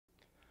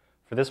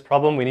For this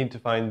problem, we need to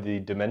find the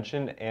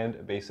dimension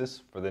and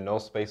basis for the null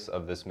space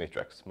of this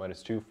matrix,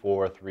 -2,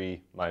 4,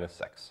 3,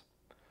 -6.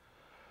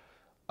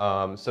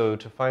 So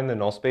to find the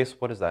null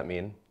space, what does that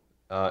mean?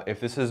 If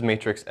this is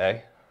matrix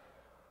A,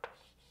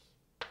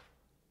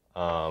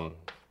 the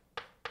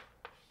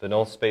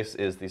null space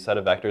is the set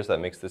of vectors that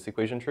makes this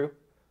equation true.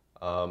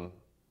 The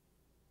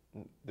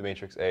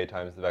matrix A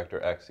times the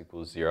vector x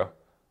equals 0.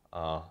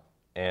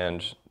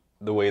 And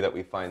the way that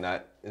we find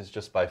that is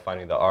just by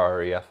finding the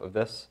RREF of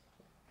this.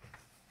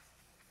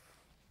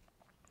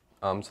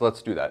 So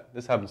let's do that.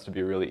 This happens to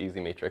be a really easy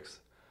matrix.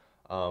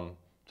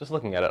 Just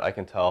looking at it, I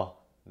can tell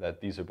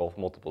that these are both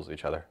multiples of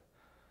each other.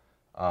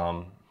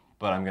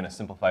 But I'm going to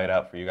simplify it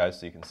out for you guys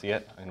so you can see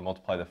it. I'm going to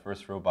multiply the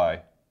first row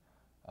by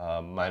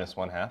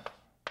 -1/2.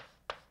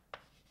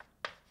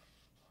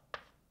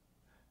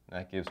 And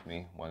that gives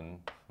me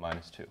 1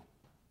 minus 2.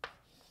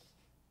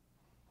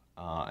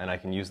 And I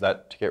can use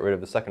that to get rid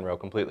of the second row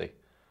completely.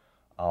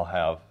 I'll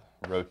have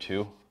row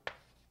 2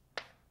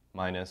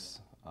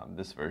 minus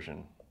this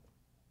version,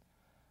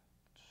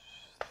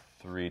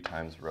 3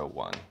 times row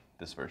 1,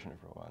 this version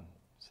of row 1.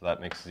 So that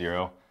makes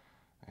 0,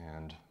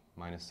 and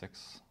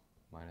 -6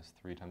 minus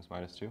 3 times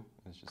 -2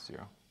 is just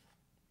 0.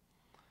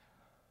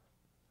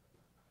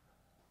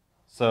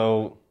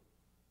 So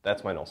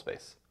that's my null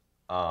space.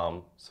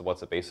 So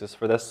what's the basis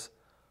for this?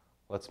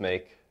 Let's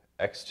make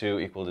x2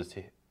 equal to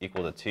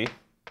t.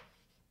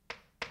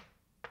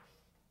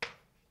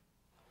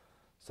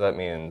 So that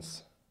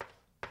means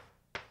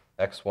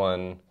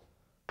x1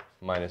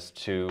 minus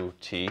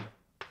 2t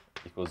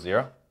equals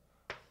 0.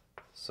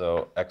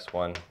 So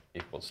x1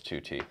 equals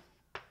 2t.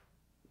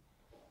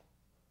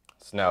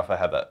 So now if I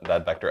have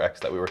that vector x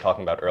that we were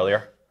talking about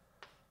earlier,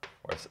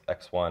 where it's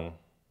x1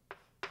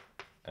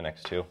 and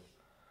x2,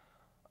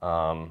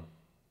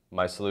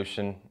 my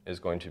solution is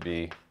going to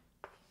be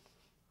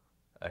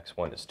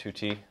x1 is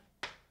 2t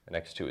and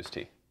x2 is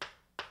t,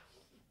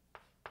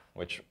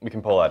 which we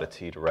can pull out a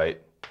t to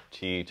write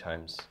t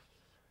times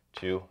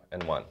 2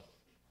 and 1.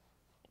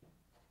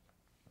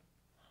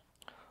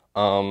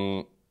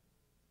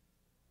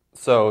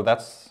 So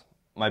that's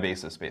my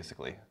basis,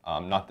 basically.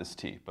 Not this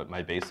t, but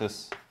my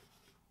basis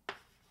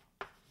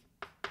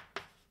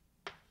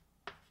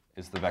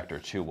is the vector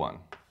 2,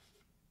 1.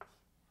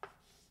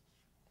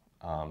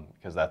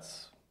 Because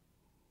that's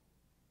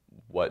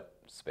what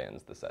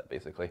spans the set,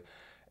 basically.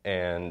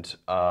 And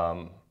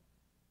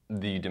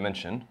the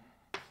dimension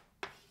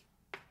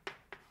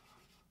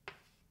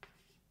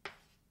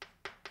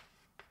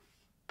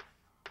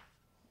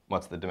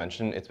what's the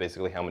dimension? It's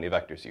basically how many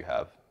vectors you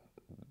have.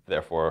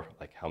 Therefore,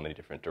 like how many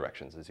different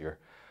directions is your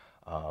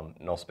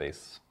null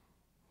space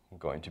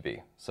going to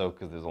be. So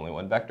because there's only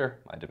one vector,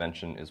 my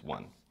dimension is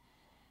 1.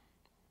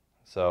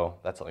 So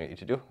that's all you need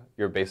to do.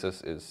 Your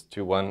basis is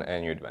 2, 1,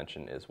 and your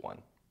dimension is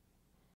 1.